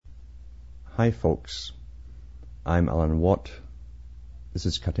Hi folks, I'm Alan Watt. This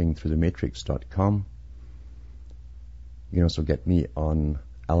is cuttingthroughthematrix.com. You can also get me on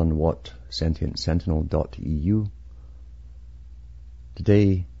Alan Watt sentientsentinel.eu.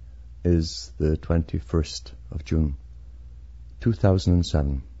 Today is the 21st of June,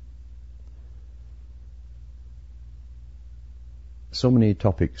 2007. So many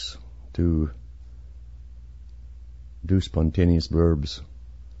topics to do spontaneous verbs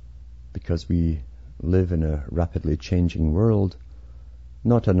because we live in a rapidly changing world,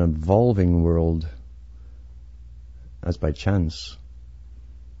 not an evolving world as by chance,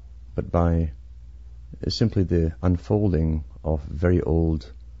 but by simply the unfolding of very old,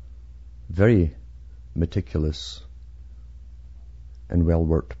 very meticulous and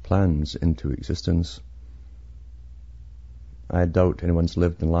well-worked plans into existence. I doubt anyone's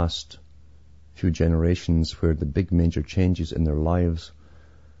lived in the last few generations where the big major changes in their lives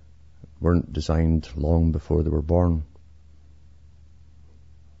weren't designed long before they were born.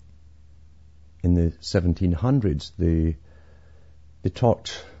 In the 1700s, they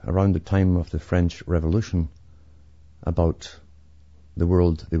talked around the time of the French Revolution about the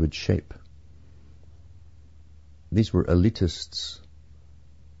world they would shape. These were elitists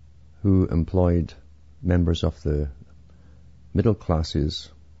who employed members of the middle classes,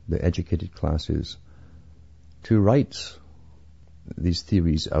 the educated classes, to write these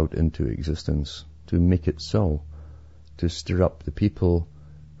theories out into existence, to make it so, to stir up the people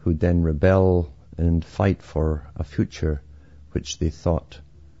who then rebel and fight for a future which they thought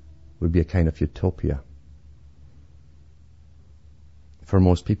would be a kind of utopia. For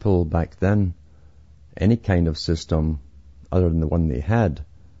most people back then, any kind of system other than the one they had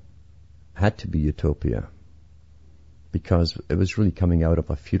to be utopia, because it was really coming out of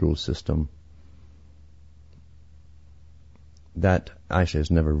a feudal system. That actually has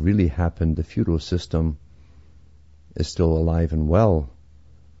never really happened. The feudal system is still alive and well.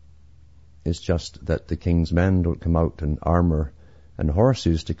 It's just that the king's men don't come out in armor and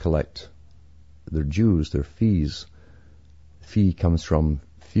horses to collect their dues, their fees. Fee comes from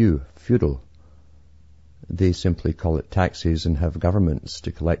feudal. They simply call it taxes and have governments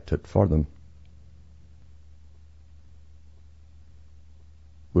to collect it for them.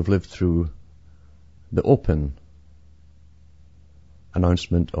 We've lived through the open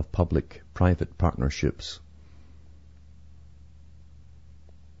announcement of public-private partnerships.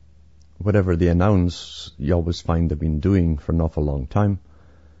 Whatever they announce, you always find they've been doing for an awful long time.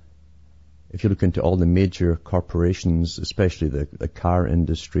 If you look into all the major corporations, especially the car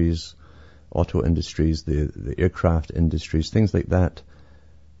industries, auto industries, the aircraft industries, things like that,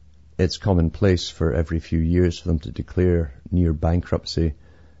 it's commonplace for every few years for them to declare near bankruptcy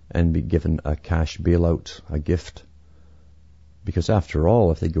and be given a cash bailout, a gift. Because after all,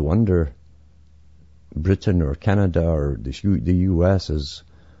 if they go under, Britain or Canada or the US is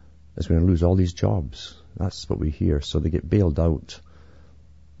going to lose all these jobs. That's what we hear. So they get bailed out.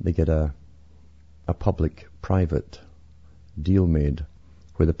 They get a public-private deal made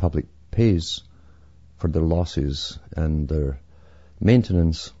where the public pays for their losses and their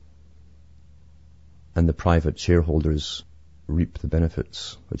maintenance, and the private shareholders reap the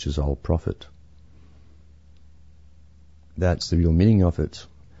benefits, which is all profit. That's the real meaning of it.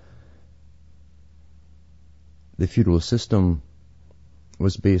 The feudal system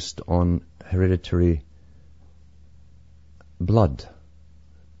was based on hereditary blood.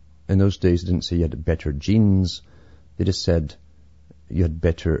 In those days, they didn't say you had better genes. They just said you had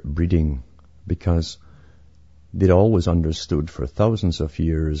better breeding, because they'd always understood for thousands of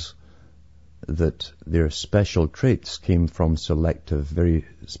years that their special traits came from selective, very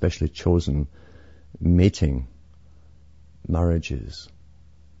specially chosen mating, marriages,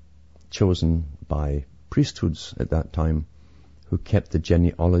 chosen by priesthoods at that time, who kept the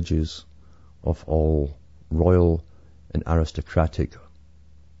genealogies of all royal and aristocratic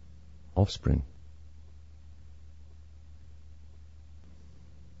offspring.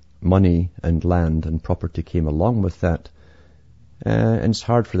 Money and land and property came along with that. And it's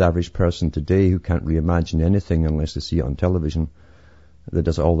hard for the average person today who can't really imagine anything unless they see it on television that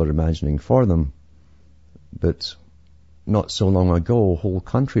does all their imagining for them. But not so long ago, whole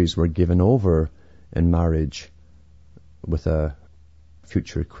countries were given over in marriage with a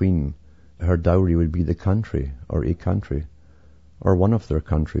future queen. Her dowry would be the country, or a country, or one of their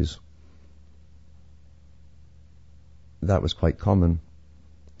countries. That was quite common.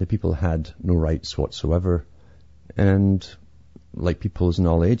 The people had no rights whatsoever, and like peoples in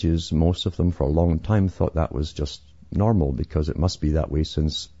all ages, most of them for a long time thought that was just normal because it must be that way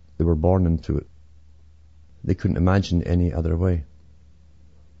since they were born into it. They couldn't imagine any other way.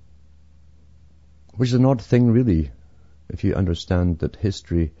 Which is an odd thing, really, if you understand that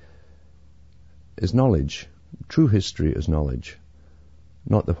history is knowledge. True history is knowledge,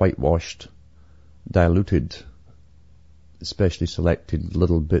 not the whitewashed, diluted, especially selected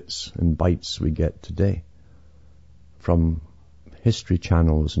little bits and bytes we get today from history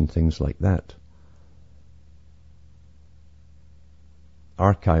channels and things like that.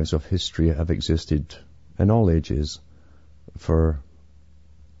 Archives of history have existed in all ages for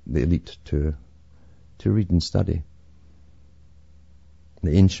the elite to read and study.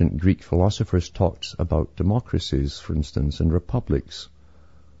 The ancient Greek philosophers talked about democracies, for instance, and republics,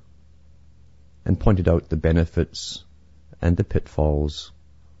 and pointed out the benefits and the pitfalls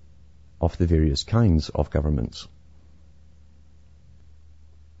of the various kinds of governments.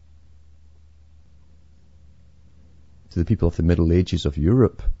 To the people of the Middle Ages of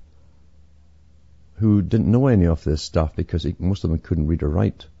Europe, who didn't know any of this stuff because most of them couldn't read or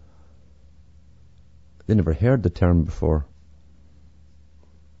write, they never heard the term before.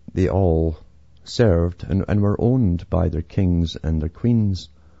 They all served and were owned by their kings and their queens,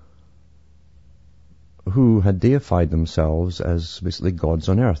 who had deified themselves as basically gods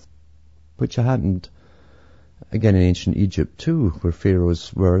on earth, which hadn't, again, in ancient Egypt too, where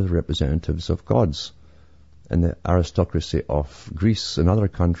pharaohs were the representatives of gods. And the aristocracy of Greece and other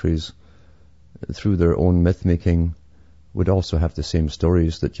countries, through their own myth-making, would also have the same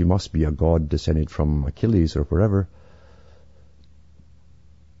stories that you must be a god descended from Achilles or wherever.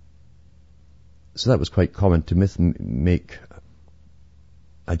 So that was quite common to make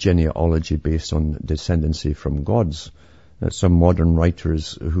a genealogy based on descendancy from gods. Some modern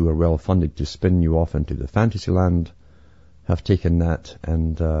writers who are well funded to spin you off into the fantasy land have taken that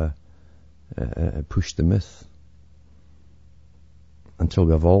and pushed the myth until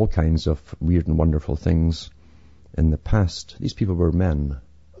we have all kinds of weird and wonderful things in the past. These people were men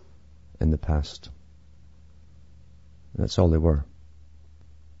in the past. That's all they were.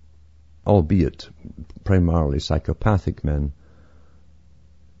 Albeit primarily psychopathic men,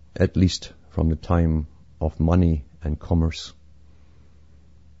 at least from the time of money and commerce.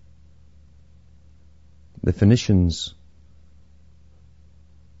 The Phoenicians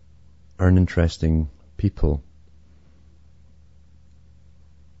are an interesting people.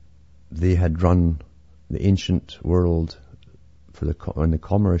 They had run the ancient world on the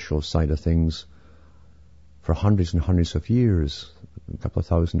commercial side of things for hundreds and hundreds of years, a couple of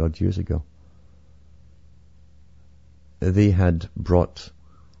thousand odd years ago. They had brought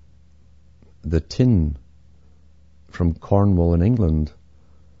the tin from Cornwall in England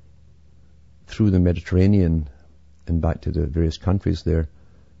through the Mediterranean and back to the various countries there.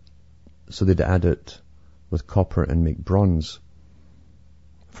 So they'd add it with copper and make bronze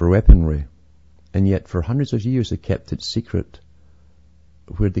for weaponry. And yet for hundreds of years they kept it secret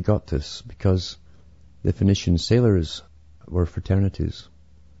where they got this, because the Phoenician sailors were fraternities.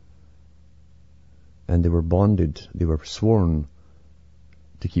 And they were bonded, they were sworn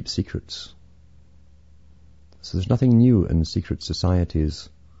to keep secrets. So there's nothing new in secret societies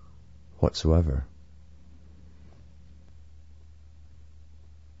whatsoever.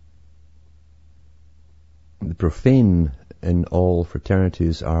 The profane in all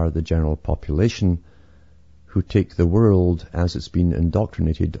fraternities are the general population, who take the world as it's been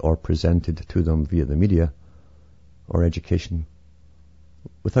indoctrinated or presented to them via the media or education,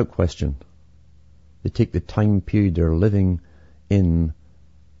 without question. They take the time period they're living in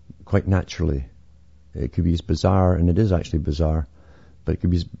quite naturally. It could be as bizarre, and it is actually bizarre, but it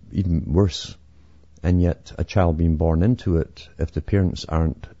could be even worse. And yet a child being born into it, if the parents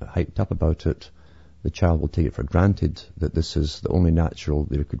aren't hyped up about it, the child will take it for granted that this is the only natural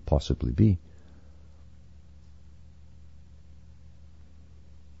there could possibly be.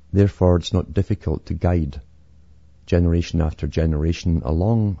 Therefore, it's not difficult to guide generation after generation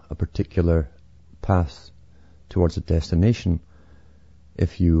along a particular path towards a destination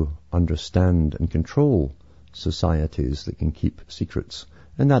if you understand and control societies that can keep secrets.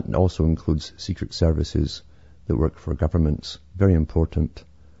 And that also includes secret services that work for governments. Very important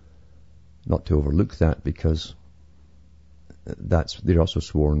not to overlook that, because they're also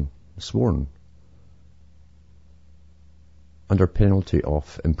sworn under penalty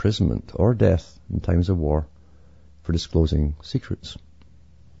of imprisonment or death in times of war for disclosing secrets.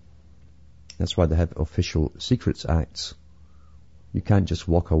 That's why they have official secrets acts. You can't just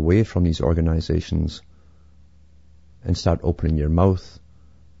walk away from these organizations and start opening your mouth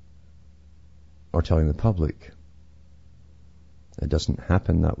or telling the public. It doesn't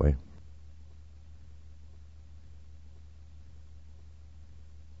happen that way.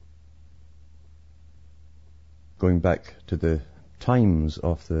 Going back to the times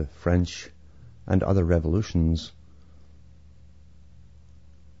of the French and other revolutions,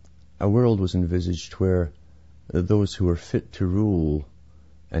 a world was envisaged where those who were fit to rule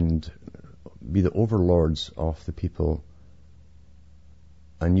and be the overlords of the people,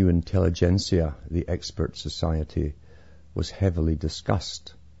 a new intelligentsia, the expert society, was heavily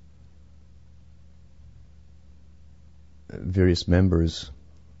discussed. Various members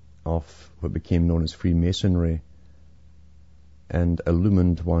of what became known as Freemasonry and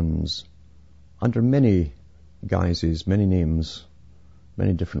illumined ones, under many guises, many names,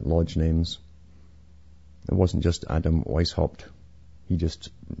 many different lodge names. It wasn't just Adam Weishaupt. He just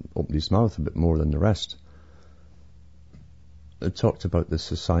opened his mouth a bit more than the rest. It talked about the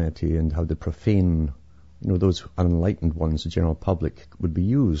society and how the profane, those unenlightened ones, the general public, would be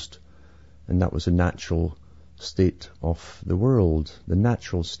used. And that was a natural state of the world, the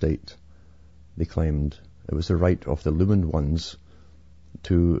natural state, they claimed. It was the right of the illumined ones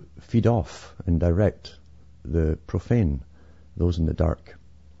to feed off and direct the profane, those in the dark.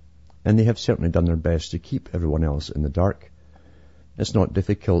 And they have certainly done their best to keep everyone else in the dark. It's not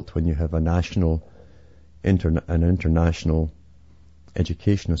difficult when you have an international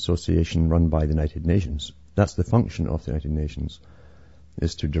education association run by the United Nations. That's the function of the United Nations,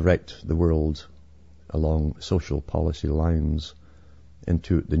 is to direct the world along social policy lines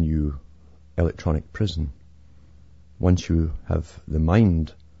into the new electronic prison. Once you have the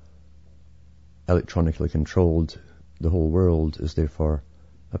mind electronically controlled, the whole world is therefore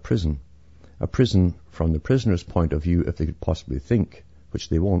a prison. A prison from the prisoner's point of view, if they could possibly think, which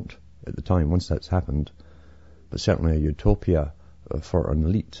they won't at the time once that's happened, but certainly a utopia for an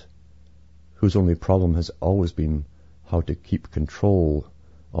elite whose only problem has always been how to keep control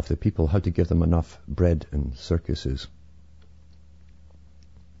of the people, how to give them enough bread and circuses.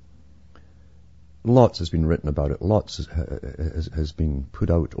 Lots has been written about it. Lots has been put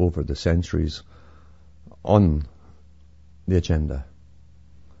out over the centuries on the agenda.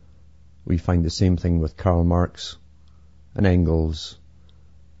 We find the same thing with Karl Marx and Engels,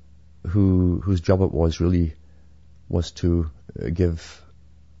 whose job it was to give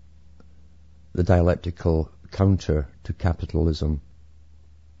the dialectical counter to capitalism,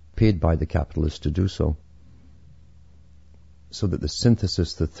 paid by the capitalists to do so that the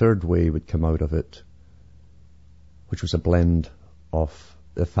synthesis, the third way, would come out of it, which was a blend of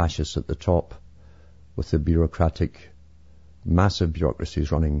the fascists at the top with the bureaucratic, massive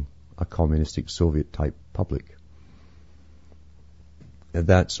bureaucracies running a communistic Soviet-type public.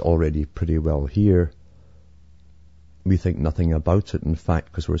 That's already pretty well here. We think nothing about it, in fact,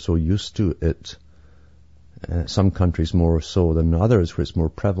 because we're so used to it. Some countries more so than others where it's more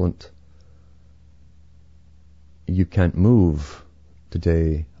prevalent. You can't move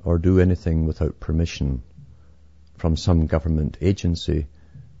today or do anything without permission from some government agency,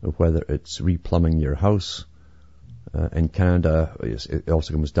 whether it's replumbing your house. In Canada, it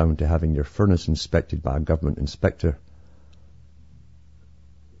also comes down to having your furnace inspected by a government inspector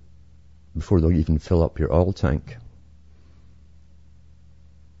before they'll even fill up your oil tank,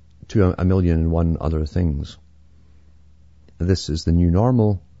 to 1,000,001 other things. This is the new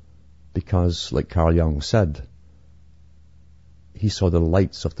normal because, like Carl Jung said, he saw the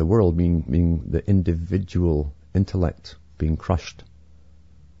lights of the world, meaning the individual intellect, being crushed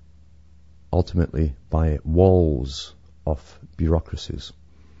ultimately by walls of bureaucracies.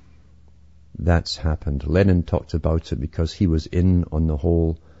 That's happened. Lenin talked about it because he was in on the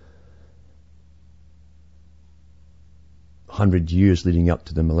whole 100 years leading up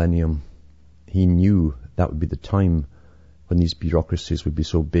to the millennium. He knew that would be the time when these bureaucracies would be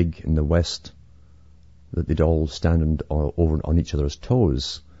so big in the West that they'd all stand over on each other's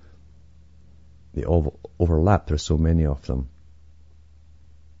toes. They all overlap. There's so many of them.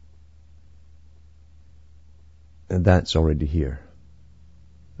 And that's already here.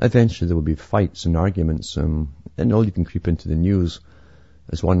 Eventually there will be fights and arguments, and all you can creep into the news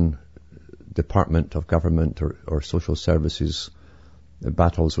as one department of government or social services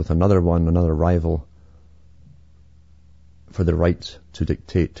battles with another rival for the right to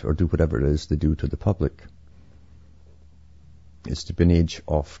dictate or do whatever it is they do to the public. It's to be an age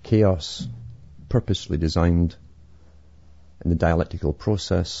of chaos, purposely designed in the dialectical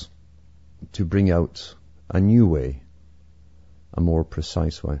process to bring out a new way, a more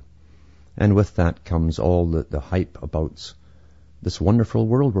precise way. And with that comes all the hype about this wonderful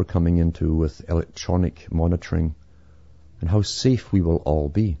world we're coming into with electronic monitoring and how safe we will all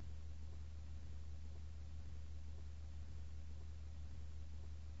be.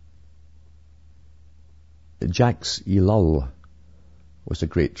 Jacques Ellul was a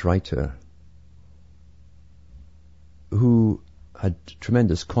great writer who had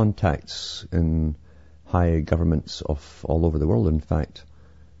tremendous contacts in high governments of all over the world, in fact,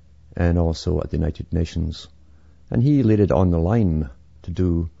 and also at the United Nations. And he laid it on the line to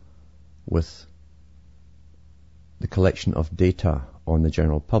do with the collection of data on the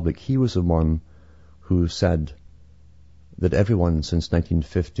general public. He was the one who said that everyone since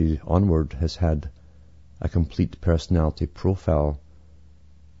 1950 onward has had a complete personality profile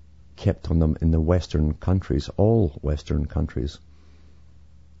kept on them in the Western countries, all Western countries,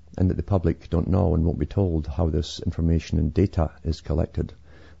 and that the public don't know and won't be told how this information and data is collected.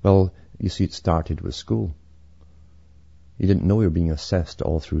 Well, you see, it started with school. You didn't know you were being assessed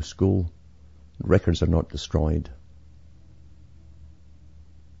all through school. Records are not destroyed.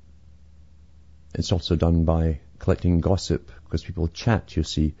 It's also done by collecting gossip, because people chat, you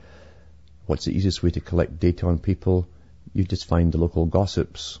see. What's the easiest way to collect data on people? You just find the local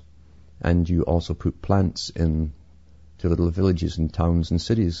gossips, and you also put plants in to little villages and towns and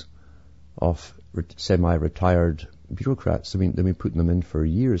cities of semi-retired bureaucrats. I mean, they've been putting them in for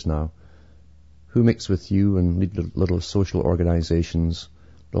years now, who mix with you and lead little social organizations,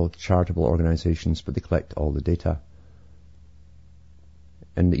 little charitable organizations, but they collect all the data.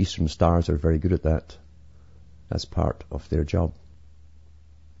 And the Eastern Stars are very good at that. That's part of their job.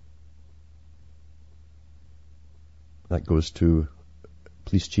 That goes to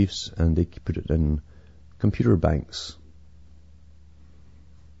police chiefs, and they put it in computer banks.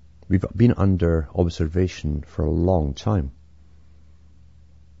 We've been under observation for a long time.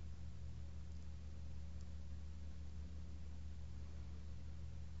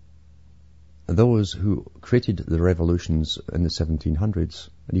 Those who created the revolutions in the 1700s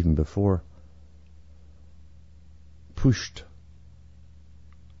and even before pushed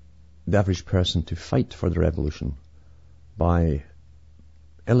the average person to fight for the revolution by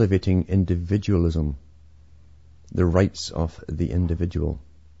elevating individualism, the rights of the individual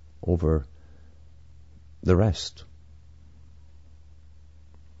over the rest,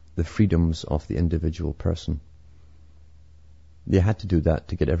 the freedoms of the individual person. They had to do that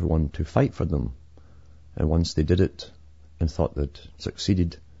to get everyone to fight for them. And once they did it and thought that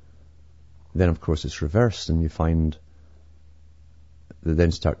succeeded, then of course it's reversed, and you find they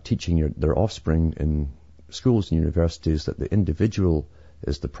then start teaching their offspring in schools and universities that the individual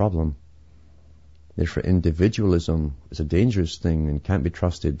is the problem. Therefore, individualism is a dangerous thing and can't be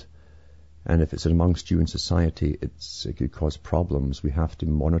trusted. And if it's amongst you in society, it could cause problems. We have to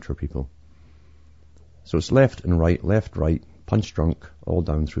monitor people. So it's left and right, punch drunk, all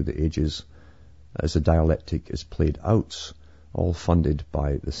down through the ages, as the dialectic is played out, all funded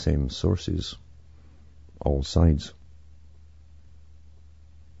by the same sources, all sides.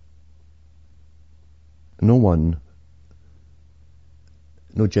 No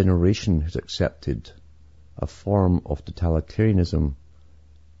generation has accepted a form of totalitarianism,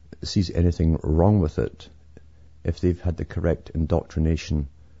 sees anything wrong with it, if they've had the correct indoctrination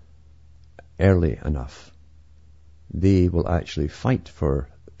early enough. They will actually fight for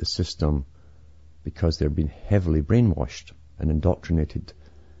the system because they're being heavily brainwashed and indoctrinated.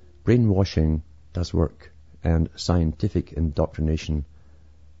 Brainwashing does work, and scientific indoctrination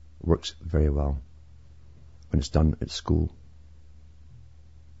works very well when it's done at school.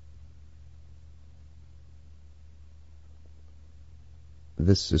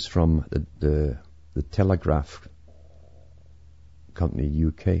 This is from the Telegraph Company,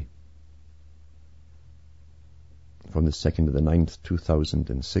 UK, from the 2nd of the 9th,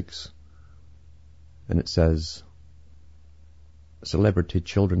 2006. And it says, celebrity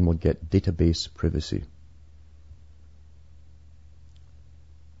children will get database privacy.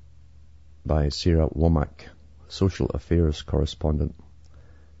 By Sarah Womack, social affairs correspondent.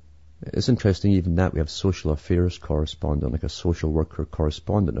 It's interesting, even that we have social affairs correspondent, like a social worker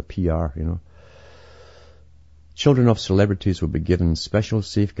correspondent, a PR, you know. Children of celebrities will be given special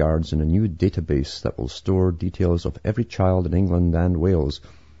safeguards in a new database that will store details of every child in England and Wales.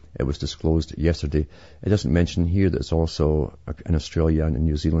 It was disclosed yesterday. It doesn't mention here that it's also in Australia and in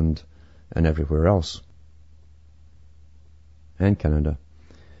New Zealand and everywhere else. And Canada.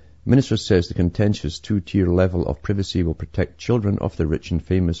 Minister says the contentious two-tier level of privacy will protect children of the rich and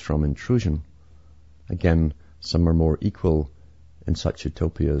famous from intrusion. Again, some are more equal in such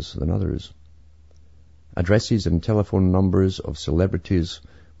utopias than others. Addresses and telephone numbers of celebrities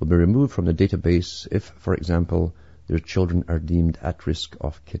will be removed from the database if, for example, their children are deemed at risk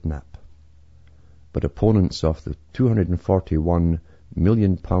of kidnap. But opponents of the £241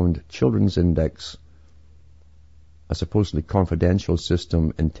 million Children's Index, a supposedly confidential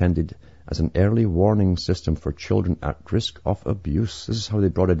system intended as an early warning system for children at risk of abuse. This is how they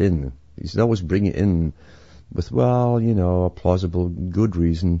brought it in. They always bring it in with, well, a plausible good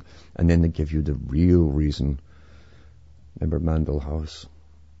reason, and then they give you the real reason. Remember Manville House?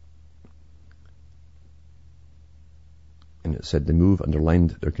 And it said the move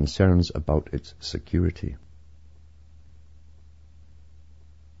underlined their concerns about its security.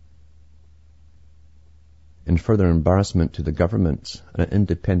 In further embarrassment to the government, an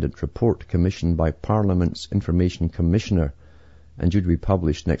independent report commissioned by Parliament's Information Commissioner and due to be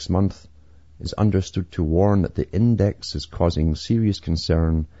published next month is understood to warn that the index is causing serious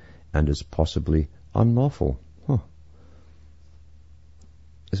concern and is possibly unlawful.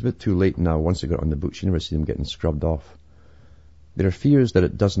 It's a bit too late now. Once they got on the books, you never see them getting scrubbed off. There are fears that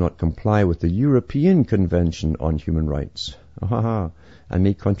it does not comply with the European Convention on Human Rights and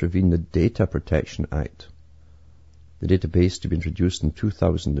may contravene the Data Protection Act. The database, to be introduced in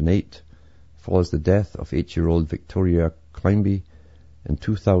 2008, follows the death of 8-year-old Victoria Climbie in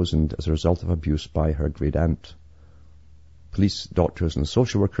 2000 as a result of abuse by her great-aunt. Police, doctors and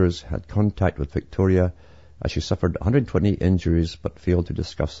social workers had contact with Victoria as she suffered 120 injuries but failed to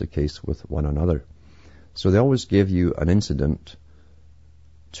discuss the case with one another. So they always give you an incident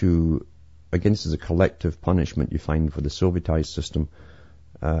again, this is a collective punishment you find for the Sovietized system.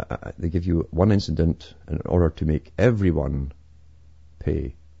 They give you one incident in order to make everyone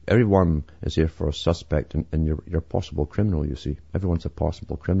pay. Everyone is here for a suspect and you're a possible criminal, you see. Everyone's a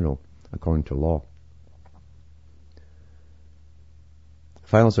possible criminal, according to law.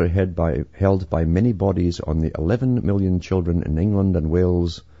 Files are held by many bodies on the 11 million children in England and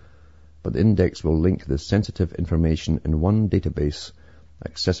Wales, but the index will link the sensitive information in one database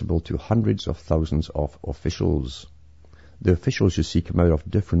accessible to hundreds of thousands of officials. The officials, you see, come out of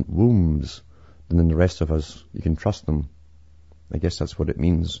different wombs than the rest of us. You can trust them. I guess that's what it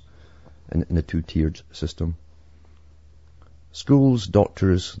means in a two-tiered system. Schools,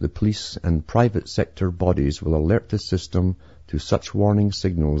 doctors, the police and private sector bodies will alert the system to such warning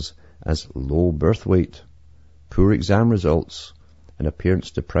signals as low birth weight, poor exam results, and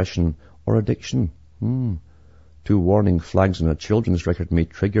appearance depression or addiction. 2 warning flags on a children's record may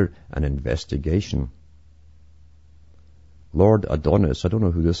trigger an investigation. Lord Adonis, I don't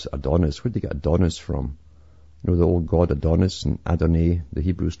know who this Adonis, where'd they get Adonis from? The old god Adonis and Adonai, the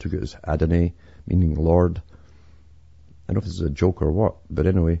Hebrews took it as Adonai, meaning Lord. I don't know if this is a joke or what, but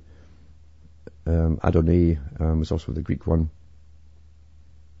anyway, Adonai is also the Greek one.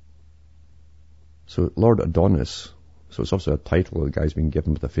 So Lord Adonis, so it's also a title the guy's been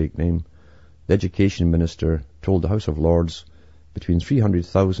given with a fake name. The education minister told the House of Lords between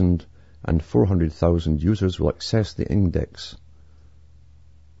 300,000 and 400,000 users will access the index.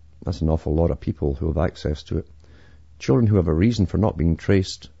 That's an awful lot of people who have access to it. Children who have a reason for not being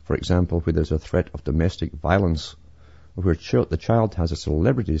traced, for example, where there's a threat of domestic violence, or where the child has a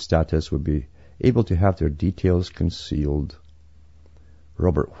celebrity status, would be able to have their details concealed.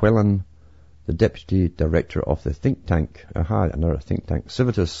 Robert Whelan, the deputy director of the think tank, another think tank,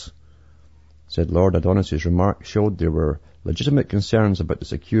 Civitas, said Lord Adonis's remark showed there were legitimate concerns about the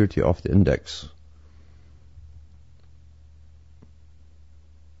security of the index.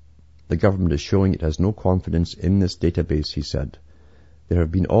 The government is showing it has no confidence in this database, he said. There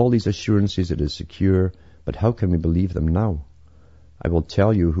have been all these assurances it is secure, but how can we believe them now? I will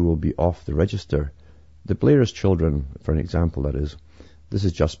tell you who will be off the register. The Blair's children, for an example, that is. This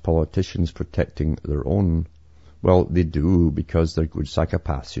is just politicians protecting their own. Well, they do, because they're good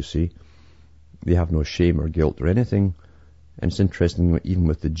psychopaths, you see. They have no shame or guilt or anything. And it's interesting, even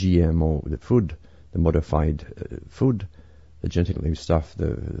with the GMO, the food, the modified food, the genetically stuff,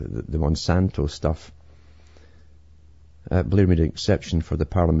 the Monsanto stuff. Blair made an exception for the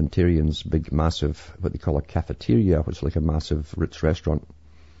parliamentarians' big, massive, what they call a cafeteria, which is like a massive Ritz restaurant.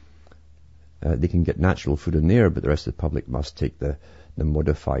 They can get natural food in there, but the rest of the public must take the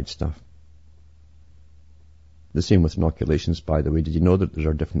modified stuff. The same with inoculations, by the way. Did you know that there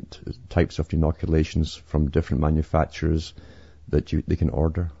are different types of inoculations from different manufacturers that they can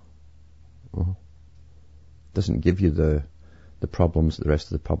order? Doesn't give you the problems that the rest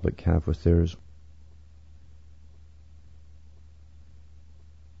of the public have with theirs.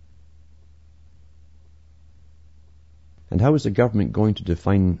 And how is the government going to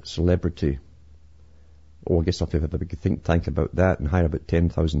define celebrity? I guess I'll have a big think tank about that and hire about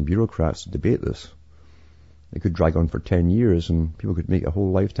 10,000 bureaucrats to debate this. It could drag on for 10 years and people could make a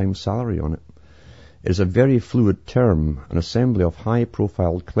whole lifetime salary on it. It is a very fluid term. An assembly of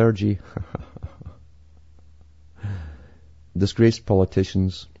high-profile clergy, disgraced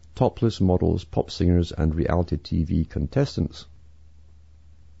politicians, topless models, pop singers and reality TV contestants.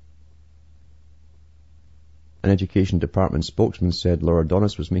 An education department spokesman said Laura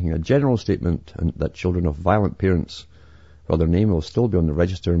Donis was making a general statement and that children of violent parents, while their name will still be on the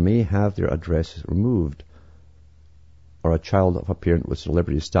register, may have their address removed, or a child of a parent with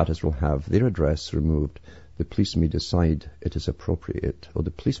celebrity status will have their address removed. The police may decide it is appropriate, or the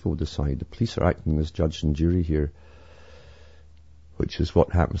police will decide. The police are acting as judge and jury here, which is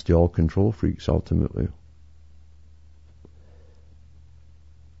what happens to all control freaks ultimately.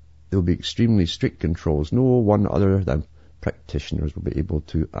 There will be extremely strict controls. No one other than practitioners will be able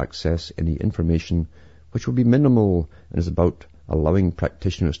to access any information, which will be minimal and is about allowing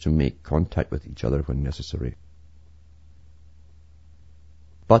practitioners to make contact with each other when necessary.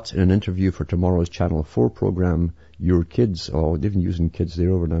 But in an interview for tomorrow's Channel 4 program, Your Kids, they've been using kids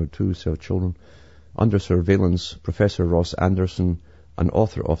there over now too, so children, under surveillance, Professor Ross Anderson, an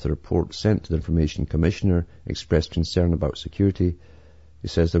author of the report sent to the Information Commissioner, expressed concern about security. He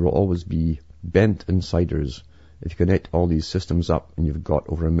says there will always be bent insiders. If you connect all these systems up and you've got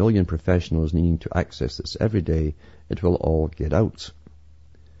over 1 million professionals needing to access this every day, it will all get out.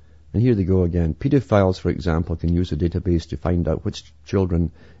 And here they go again. Pedophiles, for example, can use a database to find out which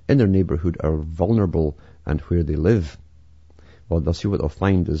children in their neighbourhood are vulnerable and where they live. Well, they'll see what they'll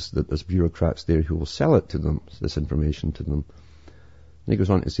find is that there's bureaucrats there who will sell it to them, this information to them. And he goes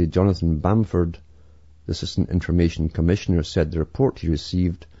on to say, Jonathan Bamford, the Assistant Information Commissioner, said the report he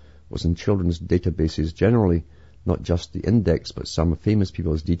received was in children's databases generally, not just the index, but some famous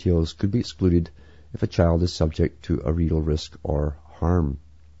people's details could be excluded if a child is subject to a real risk or harm.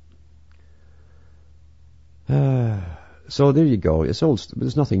 So there you go. It's old.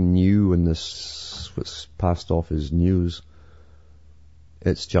 There's nothing new in this. What's passed off as news.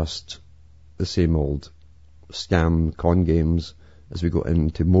 It's just the same old scam con games as we go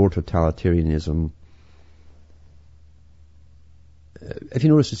into more totalitarianism. If you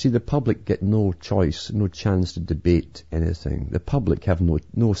notice, you see, the public get no choice, no chance to debate anything. The public have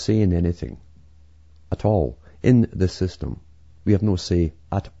no say in anything at all in the system. We have no say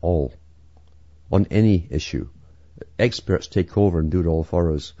at all on any issue. Experts take over and do it all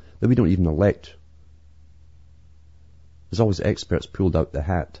for us that we don't even elect. There's always experts pulled out the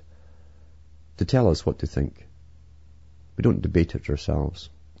hat to tell us what to think. We don't debate it ourselves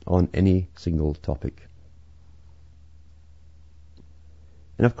on any single topic.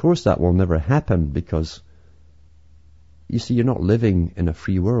 And of course that will never happen because, you see, you're not living in a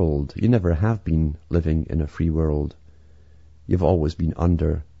free world. You never have been living in a free world. You've always been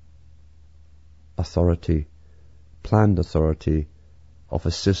under authority, planned authority of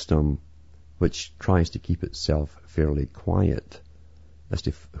a system which tries to keep itself fairly quiet as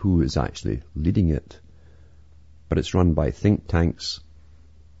to who is actually leading it. But it's run by think tanks,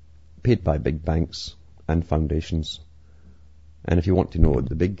 paid by big banks and foundations. And if you want to know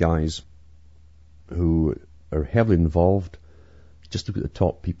the big guys who are heavily involved, just look at the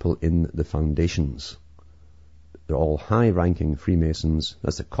top people in the foundations. They're all high-ranking Freemasons.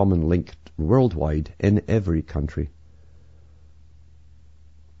 That's a common link worldwide in every country.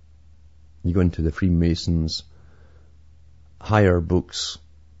 You go into the Freemasons' higher books,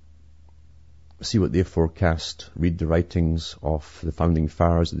 see what they forecast, read the writings of the founding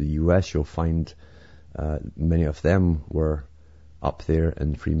fathers of the US, you'll find many of them were up there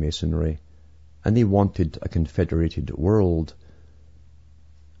in Freemasonry, and they wanted a confederated world.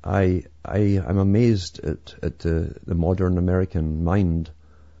 I'm amazed at the modern American mind,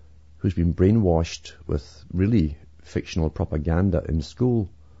 who's been brainwashed with really fictional propaganda in school,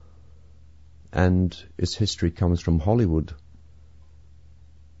 and its history comes from Hollywood.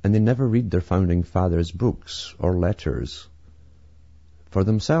 And they never read their founding fathers' books or letters for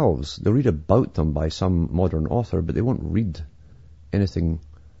themselves. They'll read about them by some modern author, but they won't read anything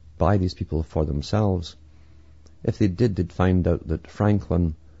by these people for themselves. If they did, they'd find out that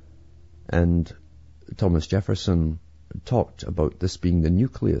Franklin and Thomas Jefferson talked about this being the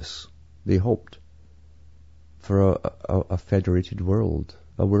nucleus. They hoped for a federated world,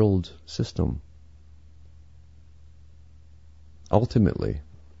 a world system. Ultimately,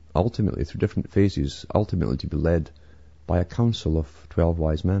 through different phases, ultimately to be led by a council of 12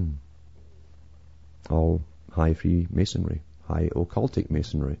 wise men. All high Freemasonry, high occultic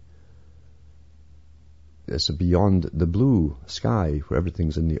masonry. It's beyond the blue sky where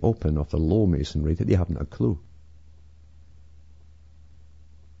everything's in the open of the low masonry that they haven't a clue.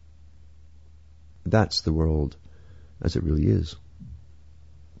 That's the world as it really is.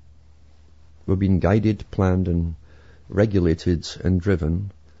 We're being guided, planned and regulated and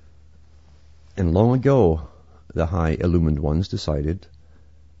driven. And long ago, the high illumined ones decided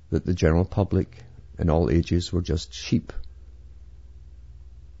that the general public in all ages were just sheep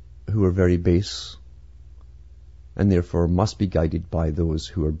who were very base and therefore must be guided by those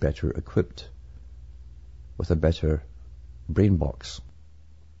who are better equipped with a better brain box.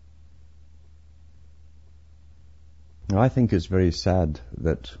 Now, I think it's very sad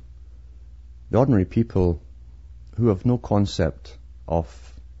that the ordinary people who have no concept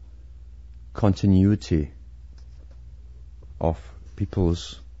of continuity of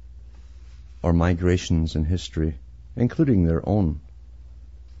people's or migrations in history, including their own,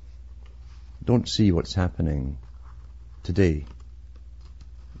 don't see what's happening today.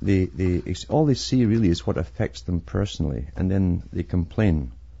 All they see really is what affects them personally, and then they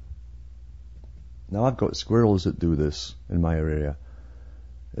complain. Now, I've got squirrels that do this in my area.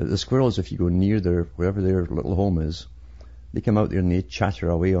 The squirrels, if you go near wherever their little home is, they come out there and they chatter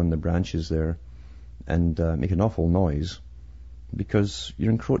away on the branches there and make an awful noise because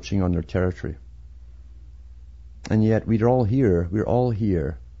you're encroaching on their territory. And yet we're all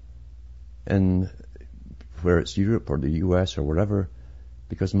here in where it's Europe or the US or wherever,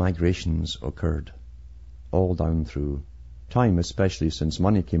 because migrations occurred all down through time, especially since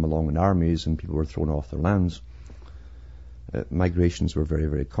money came along in armies and people were thrown off their lands. Migrations were very,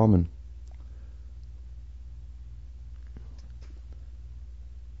 very common.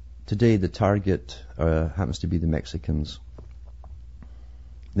 Today the target happens to be the Mexicans.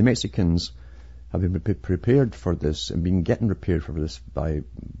 The Mexicans have been prepared for this and been getting prepared for this by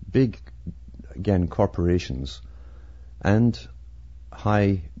big, again, corporations and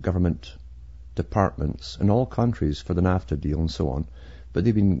high government departments in all countries for the NAFTA deal and so on. But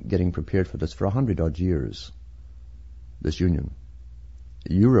they've been getting prepared for this for 100-odd years, this union.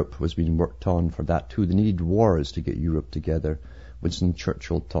 Europe was being worked on for that too. They needed wars to get Europe together. Winston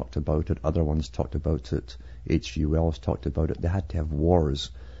Churchill talked about it. Other ones talked about it. H.G. Wells talked about it. They had to have wars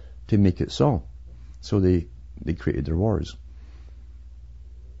to make it so. So they created their wars.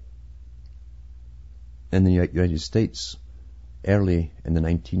 In the United States, early in the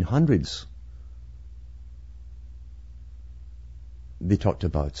 1900s, they talked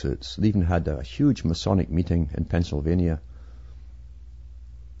about it. They even had a huge Masonic meeting in Pennsylvania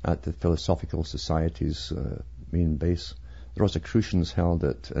at the Philosophical Society's main base. The Rosicrucians held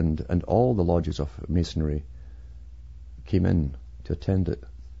it, and all the lodges of Masonry came in to attend it.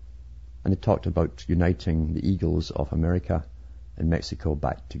 And they talked about uniting the eagles of America and Mexico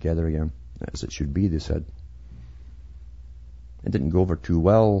back together again, as it should be, they said. It didn't go over too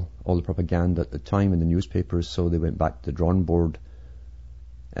well, all the propaganda at the time in the newspapers, so they went back to the drawing board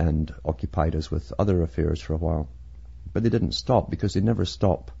and occupied us with other affairs for a while. But they didn't stop, because they never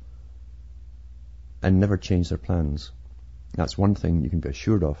stop and never change their plans. That's one thing you can be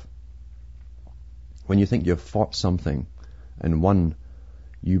assured of. When you think you've fought something and won,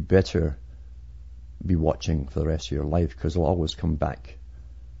 you better be watching for the rest of your life, because they'll always come back.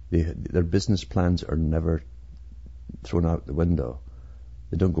 Their business plans are never thrown out the window.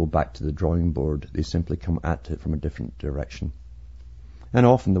 They don't go back to the drawing board. They simply come at it from a different direction. And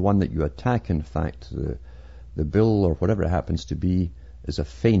often the one that you attack, in fact, the bill or whatever it happens to be, is a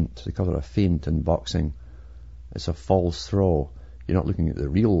feint. They call it a feint in boxing. It's a false throw. You're not looking at the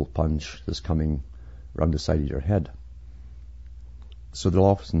real punch that's coming around the side of your head. So they'll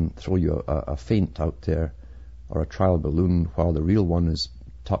often throw you a feint out there, or a trial balloon, while the real one is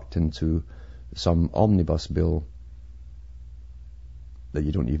tucked into some omnibus bill that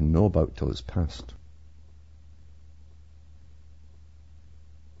you don't even know about till it's passed.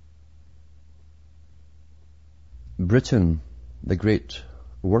 Britain, the great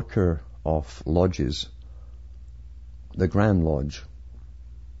worker of lodges, the Grand Lodge,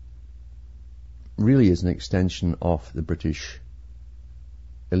 really is an extension of the British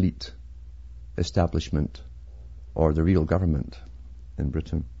elite establishment, or the real government in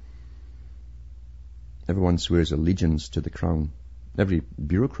Britain. Everyone swears allegiance to the crown. Every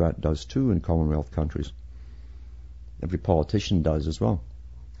bureaucrat does too in Commonwealth countries. Every politician does as well.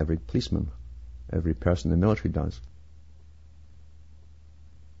 Every policeman, every person in the military does.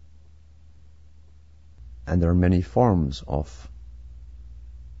 And there are many forms of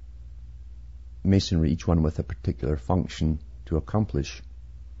Masonry, each one with a particular function to accomplish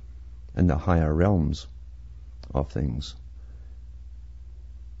in the higher realms of things.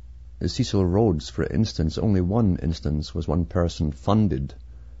 Cecil Rhodes, for instance, only one instance was one person funded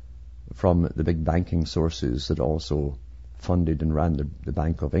from the big banking sources that also funded and ran the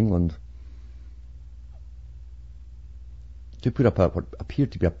Bank of England to put up what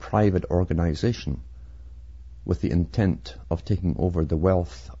appeared to be a private organization with the intent of taking over the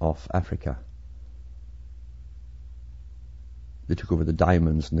wealth of Africa. They took over the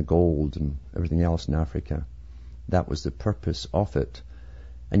diamonds and the gold and everything else in Africa. That was the purpose of it.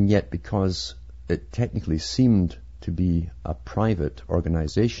 And yet, because it technically seemed to be a private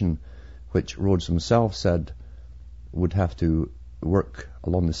organization, which Rhodes himself said would have to work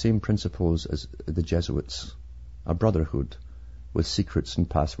along the same principles as the Jesuits, a brotherhood with secrets and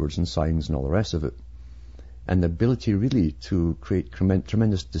passwords and signs and all the rest of it. And the ability really to create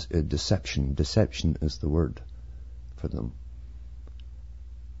tremendous deception. Deception is the word for them.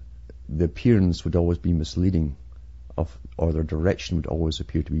 The appearance would always be misleading, or their direction would always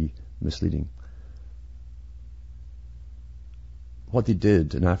appear to be misleading. What they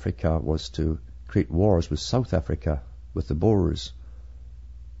did in Africa was to create wars with South Africa, with the Boers.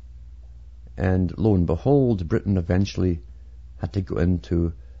 And lo and behold, Britain eventually had to go in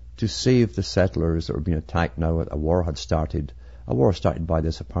to save the settlers that were being attacked now. A war had started. A war started by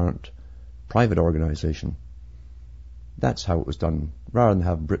this apparent private organization. That's how it was done. Rather than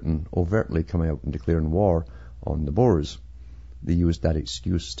have Britain overtly coming out and declaring war on the Boers, they used that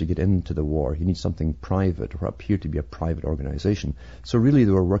excuse to get into the war. You need something private, or appeared to be a private organization. So really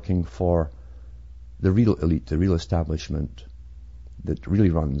they were working for the real elite, the real establishment that really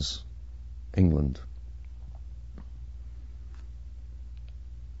runs England.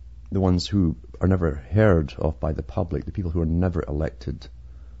 The ones who are never heard of by the public, the people who are never elected.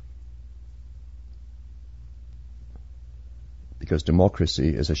 Because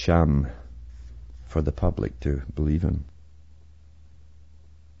democracy is a sham for the public to believe in.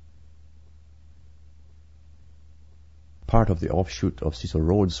 Part of the offshoot of Cecil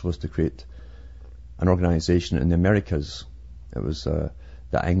Rhodes was to create an organization in the Americas. It was the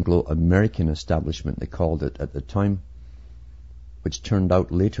Anglo-American establishment, they called it at the time, which turned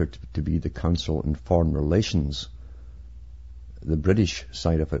out later to be the Council on Foreign Relations. The British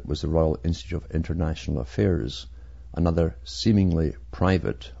side of it was the Royal Institute of International Affairs, another seemingly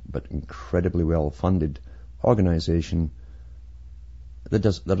private but incredibly well-funded organization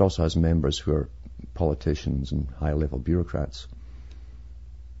that also has members who are politicians and high-level bureaucrats.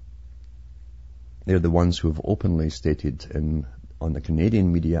 They're the ones who have openly stated on the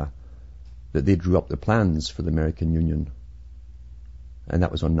Canadian media that they drew up the plans for the American Union. And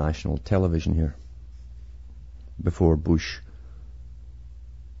that was on national television here, before Bush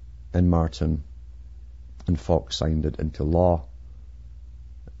and Martin and Fox signed it into law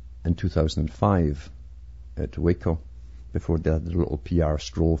in 2005 at Waco, before they had the little PR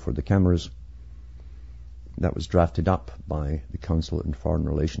stroll for the cameras. That was drafted up by the Council on Foreign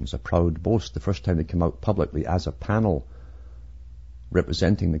Relations, a proud boast, the first time they came out publicly as a panel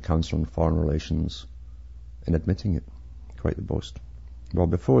representing the Council on Foreign Relations and admitting it. Quite the boast. Well,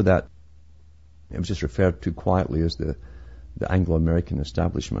 before that, it was just referred to quietly as the Anglo-American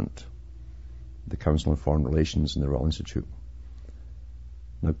establishment, the Council on Foreign Relations and the Royal Institute.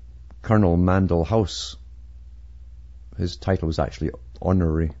 Now, Colonel Mandell House, his title was actually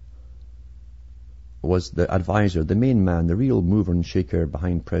honorary, was the advisor, the main man, the real mover and shaker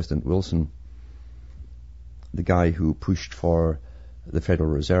behind President Wilson, the guy who pushed for the Federal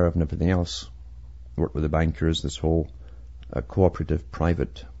Reserve and everything else, worked with the bankers, this whole cooperative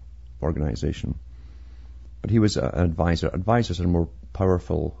private organization. But he was an advisor. Advisors are more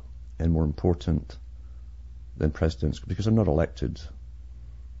powerful and more important than presidents because they're not elected,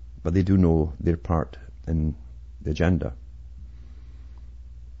 but they do know their part in the agenda.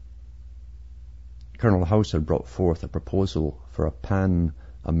 Colonel House had brought forth a proposal for a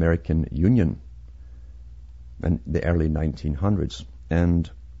pan-American union in the early 1900s. And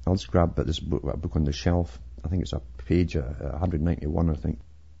I'll just grab this book on the shelf. I think it's a page 191, I think.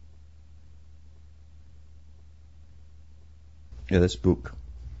 Yeah, this book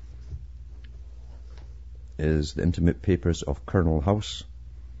is The Intimate Papers of Colonel House,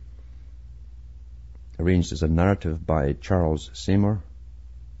 arranged as a narrative by Charles Seymour,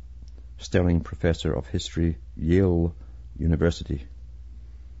 Sterling Professor of History, Yale University,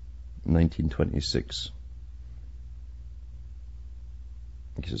 1926.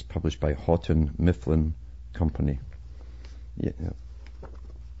 This is published by Houghton Mifflin Company. Yeah,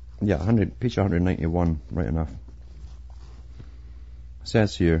 page 191, right enough. It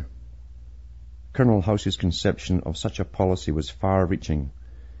says here, Colonel House's conception of such a policy was far-reaching.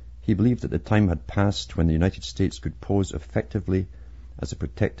 He believed that the time had passed when the United States could pose effectively as a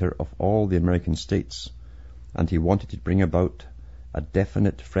protector of all the American states, and he wanted to bring about a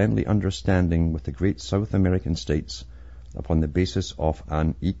definite friendly understanding with the great South American states upon the basis of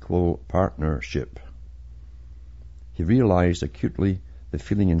an equal partnership. He realized acutely the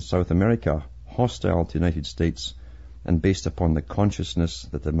feeling in South America hostile to the United States, and based upon the consciousness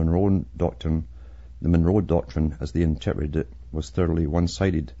that the Monroe Doctrine, as they interpreted it, was thoroughly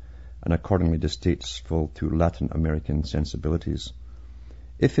one-sided and accordingly distasteful to Latin American sensibilities.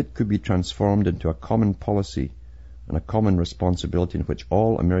 If it could be transformed into a common policy and a common responsibility in which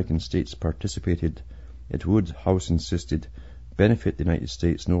all American states participated, it would, House insisted, benefit the United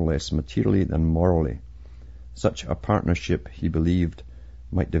States no less materially than morally. Such a partnership, he believed,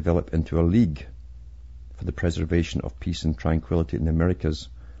 might develop into a league for the preservation of peace and tranquility in the Americas,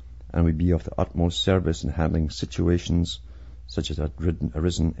 and would be of the utmost service in handling situations such as had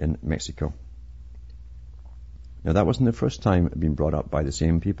arisen in Mexico. Now, that wasn't the first time it had been brought up by the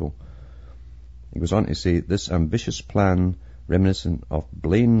same people. He goes on to say, this ambitious plan, reminiscent of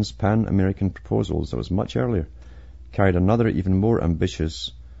Blaine's Pan-American proposals that was much earlier, carried another even more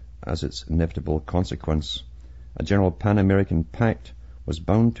ambitious as its inevitable consequence. A general Pan-American pact was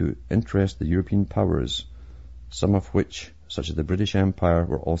bound to interest the European powers, some of which, such as the British Empire,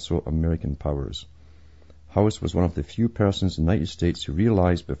 were also American powers. House was one of the few persons in the United States who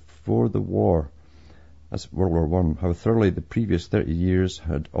realized before the war, that's World War I, how thoroughly the previous 30 years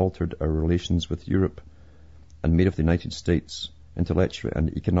had altered our relations with Europe and made of the United States, intellectually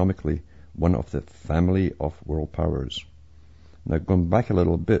and economically, one of the family of world powers. Now, going back a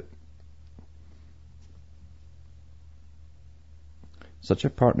little bit, such a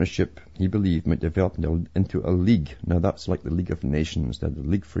partnership, he believed, might develop into a league. Now, that's like the League of Nations. They had the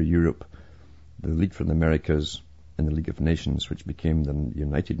League for Europe, the League for the Americas, and the League of Nations, which became the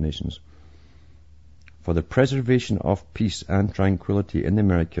United Nations. For the preservation of peace and tranquility in the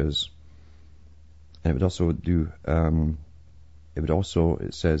Americas. And it would also do,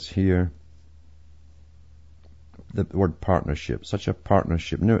 it says here, the word partnership, such a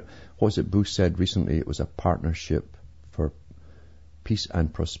partnership. Now, what was it Bush said recently? It was a partnership for peace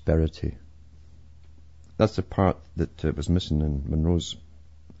and prosperity. That's the part that was missing in Monroe's.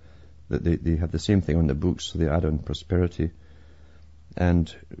 That they had the same thing on the books, so they add on prosperity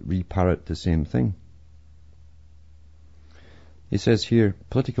and reparrot the same thing. He says here,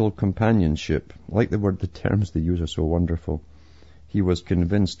 political companionship, like the terms they use are so wonderful, he was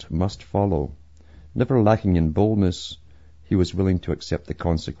convinced must follow. Never lacking in boldness, he was willing to accept the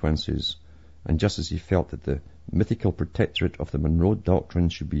consequences. And just as he felt that the mythical protectorate of the Monroe Doctrine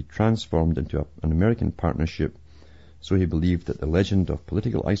should be transformed into an American partnership, so he believed that the legend of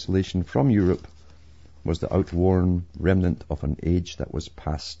political isolation from Europe was the outworn remnant of an age that was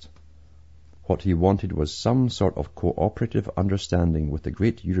past. What he wanted was some sort of cooperative understanding with the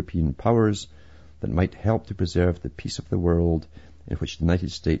great European powers that might help to preserve the peace of the world in which the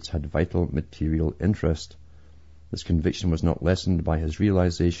United States had vital material interest. This conviction was not lessened by his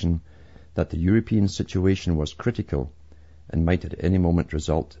realization that the European situation was critical and might at any moment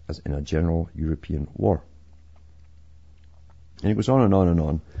result as in a general European war. And it goes on and on and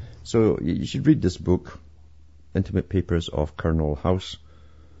on. So you should read this book, Intimate Papers of Colonel House.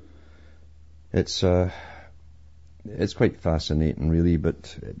 It's quite fascinating, really,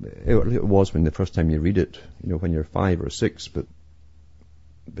 but it was when the first time you read it, when you're 5 or 6, but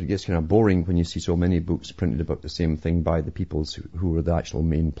it gets kind of boring when you see so many books printed about the same thing by the peoples who were the actual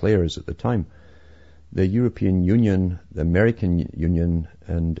main players at the time. The European Union, the American Union,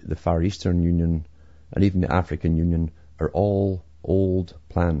 and the Far Eastern Union, and even the African Union are all old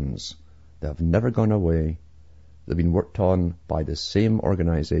plans. They have never gone away. They've been worked on by the same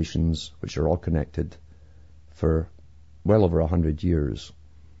organizations, which are all connected, for well over 100 years.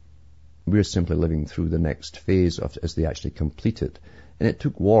 We're simply living through the next phase as they actually complete it. And it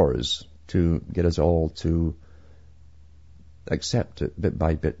took wars to get us all to accept it bit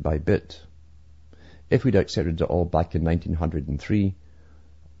by bit by bit. If we'd accepted it all back in 1903,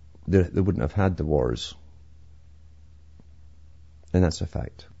 they wouldn't have had the wars. And that's a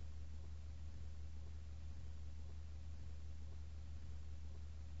fact.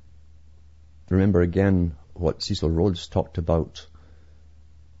 Remember again what Cecil Rhodes talked about,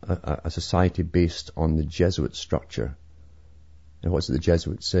 a society based on the Jesuit structure. And what does the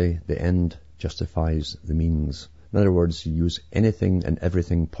Jesuits say? The end justifies the means. In other words, you use anything and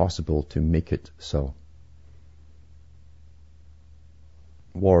everything possible to make it so.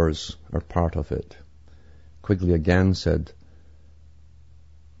 Wars are part of it. Quigley again said,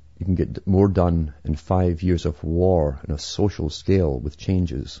 you can get more done in 5 years of war on a social scale with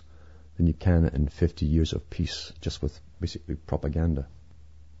changes than you can in 50 years of peace, just with basically propaganda.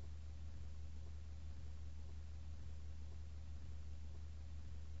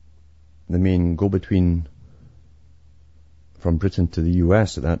 The main go-between from Britain to the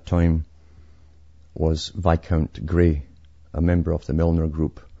US at that time was Viscount Grey, a member of the Milner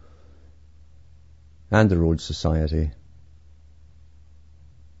Group and the Rhodes Society.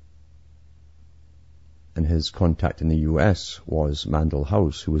 And his contact in the US was Mandell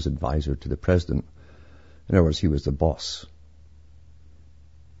House, who was advisor to the president. In other words, he was the boss.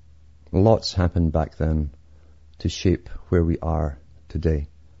 Lots happened back then to shape where we are today.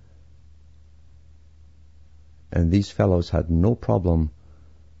 And these fellows had no problem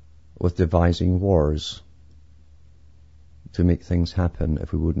with devising wars to make things happen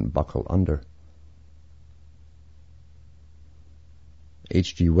if we wouldn't buckle under.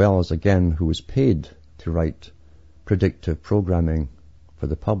 H.G. Wells, again, who was paid to write predictive programming for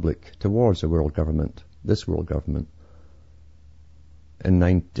the public towards the world government, this world government,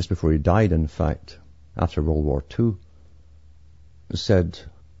 just before he died, in fact, after World War II, said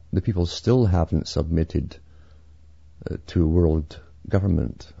the people still haven't submitted to world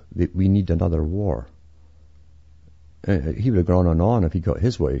government. We need another war. He would have gone on if he got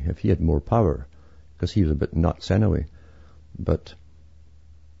his way, if he had more power, because he was a bit nuts anyway. But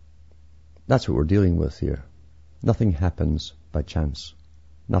that's what we're dealing with here. Nothing happens by chance.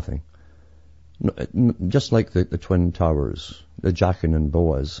 Nothing. Just like the Twin Towers, the Jachin and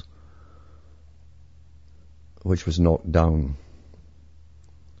Boaz, which was knocked down.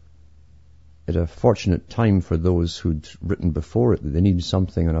 At a fortunate time for those who'd written before it that they needed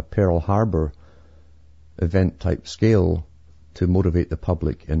something on a Pearl Harbor event type scale to motivate the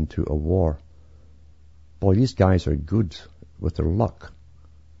public into a war. Boy, these guys are good with their luck.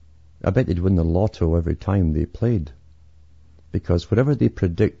 I bet they'd win the lotto every time they played. Because whatever they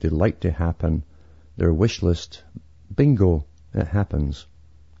predict they'd like to happen, their wish list, bingo, it happens.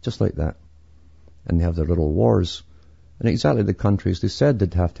 Just like that. And they have their little wars. And exactly the countries they said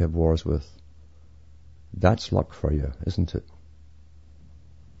they'd have to have wars with. That's luck for you, isn't it?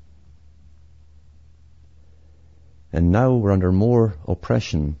 And now we're under more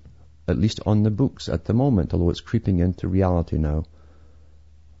oppression, at least on the books at the moment, although it's creeping into reality now,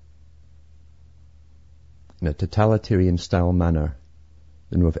 in a totalitarian style manner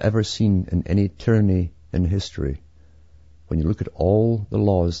than we've ever seen in any tyranny in history. When you look at all the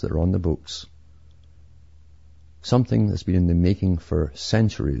laws that are on the books, something that's been in the making for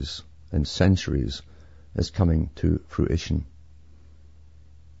centuries and centuries is coming to fruition.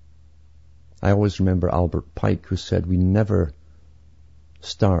 I always remember Albert Pike, who said we never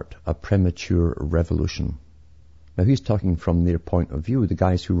start a premature revolution. Now he's talking from their point of view, the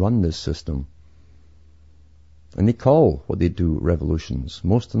guys who run this system. And they call what they do revolutions.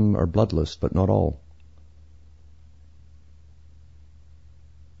 Most of them are bloodless, but not all.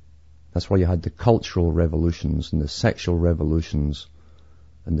 That's why you had the cultural revolutions and the sexual revolutions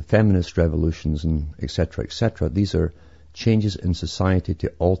and the feminist revolutions and etc., etc. These are changes in society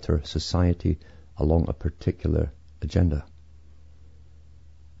to alter society along a particular agenda.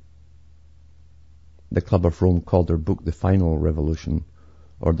 The Club of Rome called their book The Final Revolution,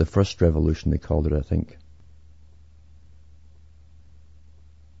 or The First Revolution they called it, I think.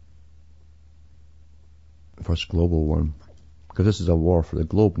 First global one. Because this is a war for the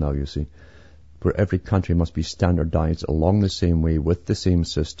globe now, you see, where every country must be standardized along the same way, with the same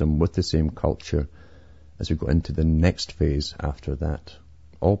system, with the same culture, as we go into the next phase after that.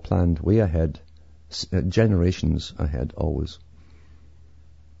 All planned way ahead, generations ahead always.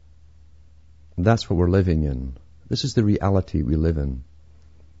 That's what we're living in. This is the reality we live in.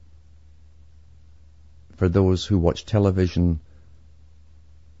 For those who watch television,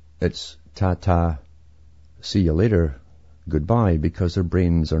 it's ta-ta, see you later, goodbye, because their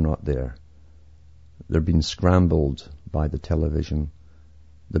brains are not there. They're being scrambled by the television.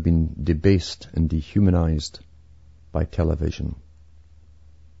 They've been debased and dehumanized by television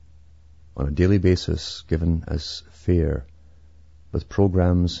on a daily basis, given as fare, with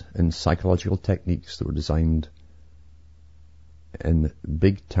programs and psychological techniques that were designed in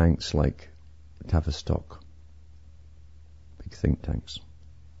big tanks like Tavistock, big think tanks.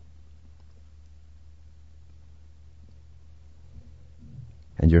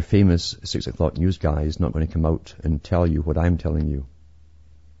 And your famous 6 o'clock news guy is not going to come out and tell you what I'm telling you.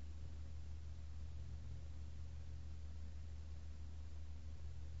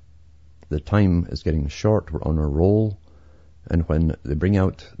 The time is getting short. We're on a roll. And when they bring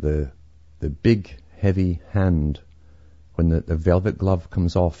out the big, heavy hand, when the velvet glove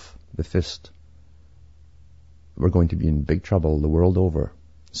comes off the fist, we're going to be in big trouble the world over.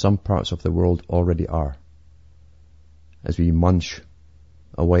 Some parts of the world already are. As we munch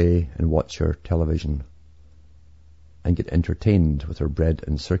away and watch our television and get entertained with our bread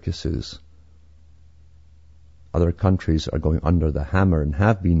and circuses. Other countries are going under the hammer and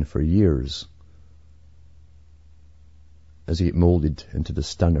have been for years as they get molded into the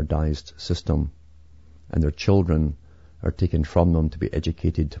standardized system, and their children are taken from them to be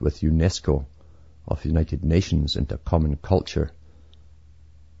educated with UNESCO of the United Nations into common culture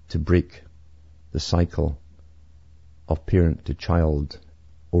to break the cycle of parent to child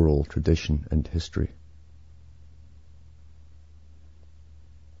oral tradition and history.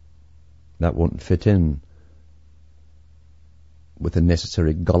 That won't fit in with a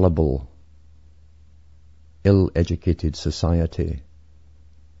necessary gullible, ill-educated society,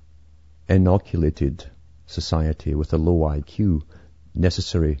 inoculated society with a low IQ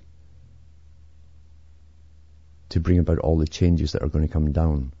necessary to bring about all the changes that are going to come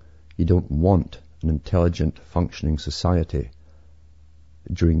down. You don't want an intelligent, functioning society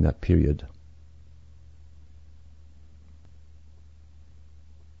during that period.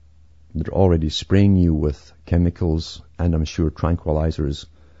 They're already spraying you with chemicals and I'm sure tranquilizers.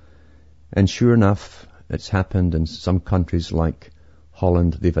 And sure enough, it's happened in some countries like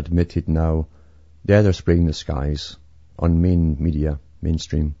Holland. They've admitted now, they're spraying the skies on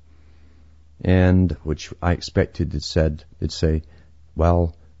mainstream. And which I expected they'd say,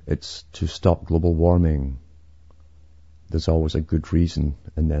 well, it's to stop global warming. There's always a good reason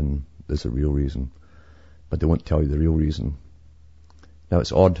and then there's a real reason. But they won't tell you the real reason. Now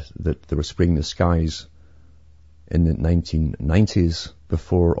it's odd that they were spraying the skies in the 1990s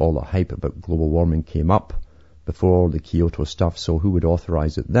before all the hype about global warming came up, before all the Kyoto stuff, so who would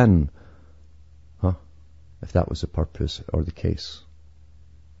authorize it then? If that was the purpose or the case.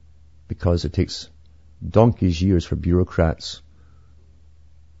 Because it takes donkey's years for bureaucrats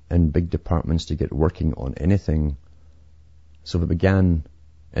and big departments to get working on anything. So if it began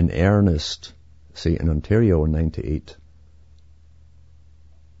in earnest, say in Ontario in 98,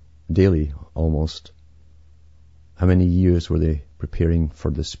 daily almost, how many years were they preparing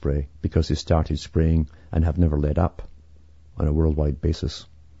for this spray? Because they started spraying and have never let up on a worldwide basis.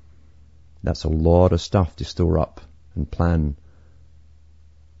 That's a lot of stuff to store up and plan.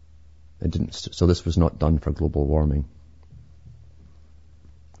 So this was not done for global warming.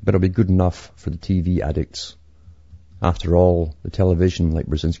 But it'll be good enough for the TV addicts. After all, the television, like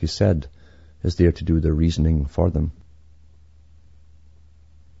Brzezinski said, is there to do the reasoning for them.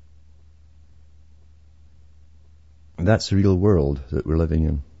 That's the real world that we're living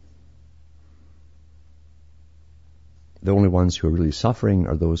in. The only ones who are really suffering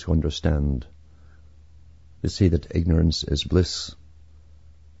are those who understand. They say that ignorance is bliss,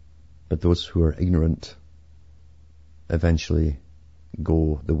 but those who are ignorant eventually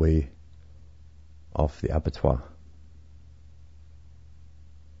go the way of the abattoir.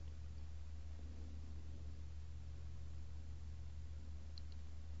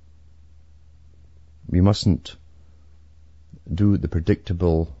 We mustn't do the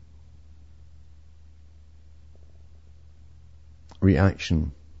predictable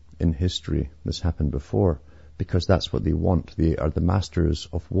reaction in history that's happened before, because that's what they want. They are the masters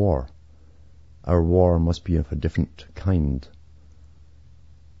of war. Our war must be of a different kind,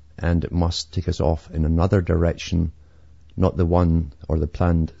 and it must take us off in another direction, not the one or the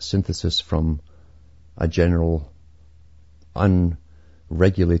planned synthesis from a general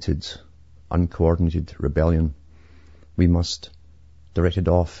unregulated, uncoordinated rebellion. We must direct it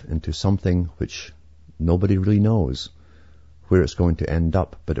off into something which nobody really knows where it's going to end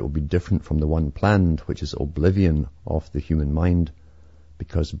up, but it will be different from the one planned, which is oblivion of the human mind,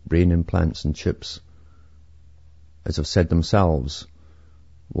 because brain implants and chips, as I've said themselves,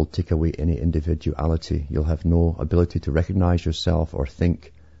 will take away any individuality. You'll have no ability to recognize yourself or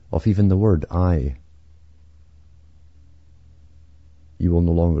think of even the word I. You will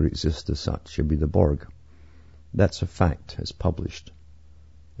no longer exist as such. You'll be the Borg. That's a fact. It's published.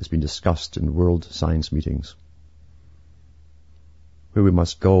 It's been discussed in world science meetings. Where we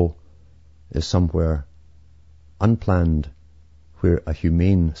must go is somewhere unplanned, where a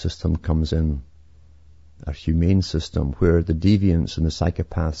humane system comes in. A humane system where the deviants and the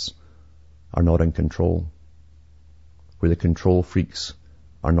psychopaths are not in control. Where the control freaks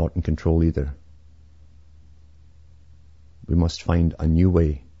are not in control either. We must find a new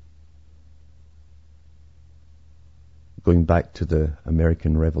way. Going back to the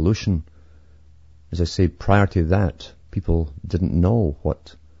American Revolution, as I say, prior to that, people didn't know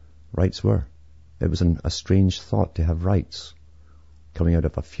what rights were. It was a strange thought to have rights coming out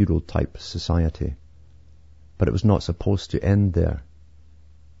of a feudal type society. But it was not supposed to end there.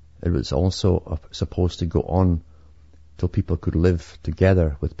 It was also supposed to go on till people could live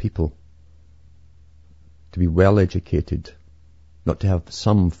together with people. To be well educated, not to have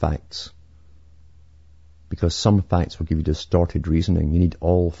some facts. Because some facts will give you distorted reasoning. You need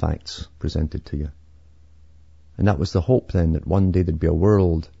all facts presented to you. And that was the hope then, that one day there'd be a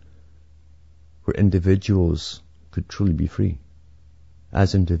world where individuals could truly be free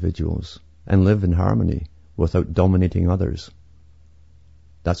as individuals and live in harmony without dominating others.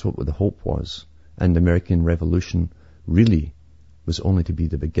 That's what the hope was. And the American Revolution really was only to be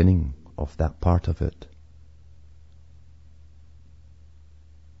the beginning of that part of it.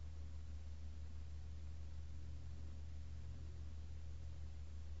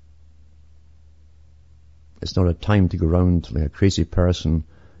 It's not a time to go around like a crazy person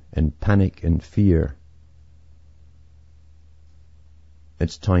in panic and fear.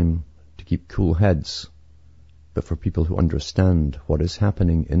 It's time to keep cool heads, but for people who understand what is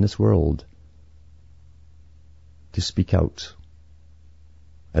happening in this world, to speak out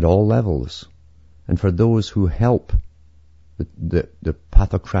at all levels. And for those who help the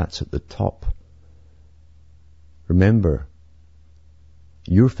pathocrats at the top, remember,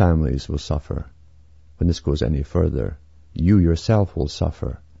 your families will suffer when this goes any further. You yourself will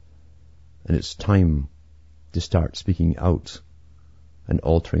suffer. And it's time to start speaking out and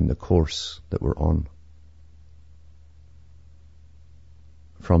altering the course that we're on.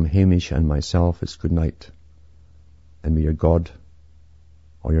 From Hamish and myself, it's good night. And may your God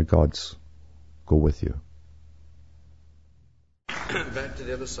or your gods go with you. Back to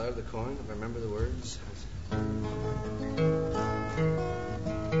the other side of the coin, if I remember the words.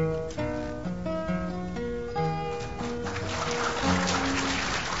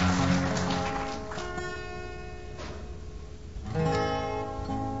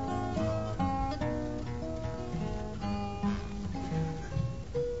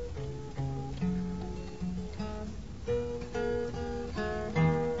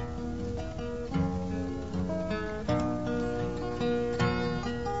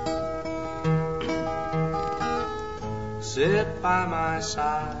 Sit by my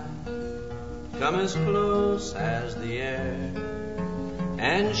side, come as close as the air,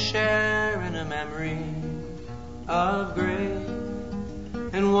 and share in a memory of grace,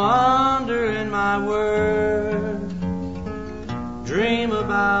 and wander in my world. Dream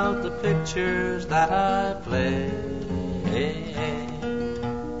about the pictures that I play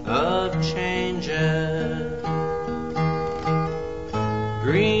of changes,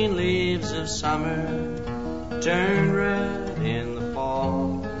 green leaves of summer turn red in the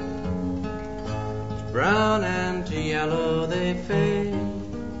fall, brown and to yellow they fade,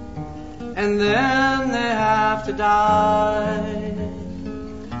 and then they have to die,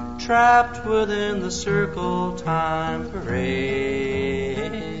 trapped within the circle time parade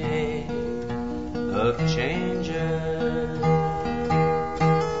of changes.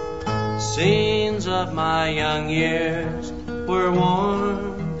 Scenes of my young years were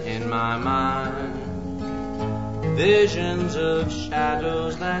warm in my mind, visions of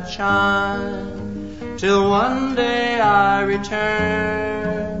shadows that shine, till one day I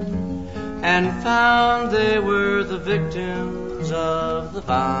returned and found they were the victims of the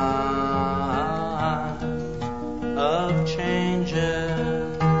vine of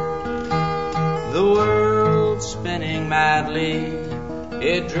changes. The world spinning madly,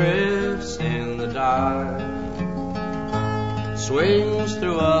 it drifts in the dark, swings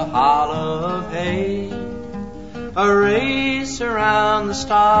through a hollow of haze, a race around the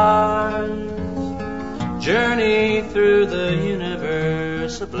stars, journey through the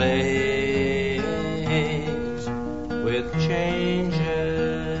universe ablaze with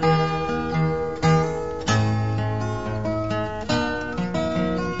changes.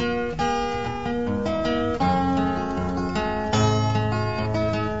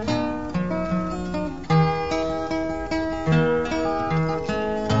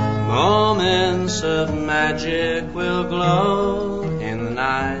 Moments of magic will glow in the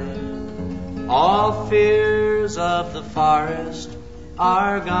night. All fears of the forest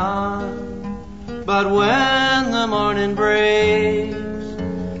are gone. But when the morning breaks,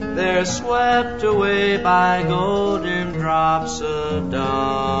 they're swept away by golden drops of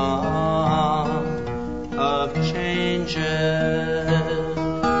dawn of changes.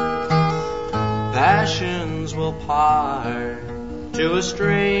 Passions will part to a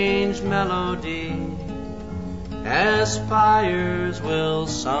strange melody, as fires will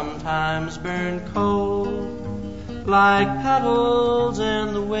sometimes burn cold, like petals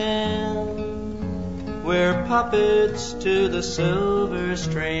in the wind. We're puppets to the silver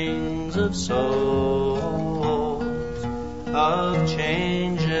strings of souls of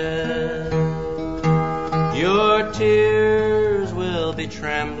changes. Your tears will be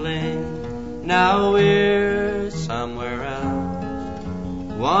trembling, now we're somewhere else.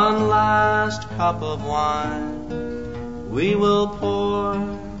 One last cup of wine we will pour,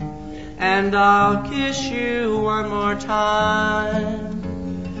 and I'll kiss you one more time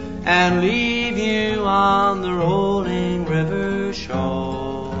and leave you on the rolling river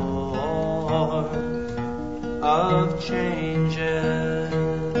shore of changes.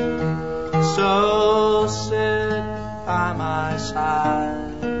 So sit by my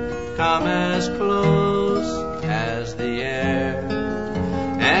side, come as close as the air,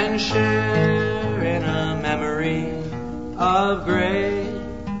 and share in a memory of grace,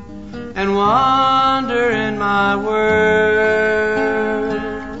 and wander in my words.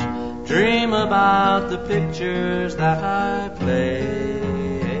 Dream about the pictures that I play.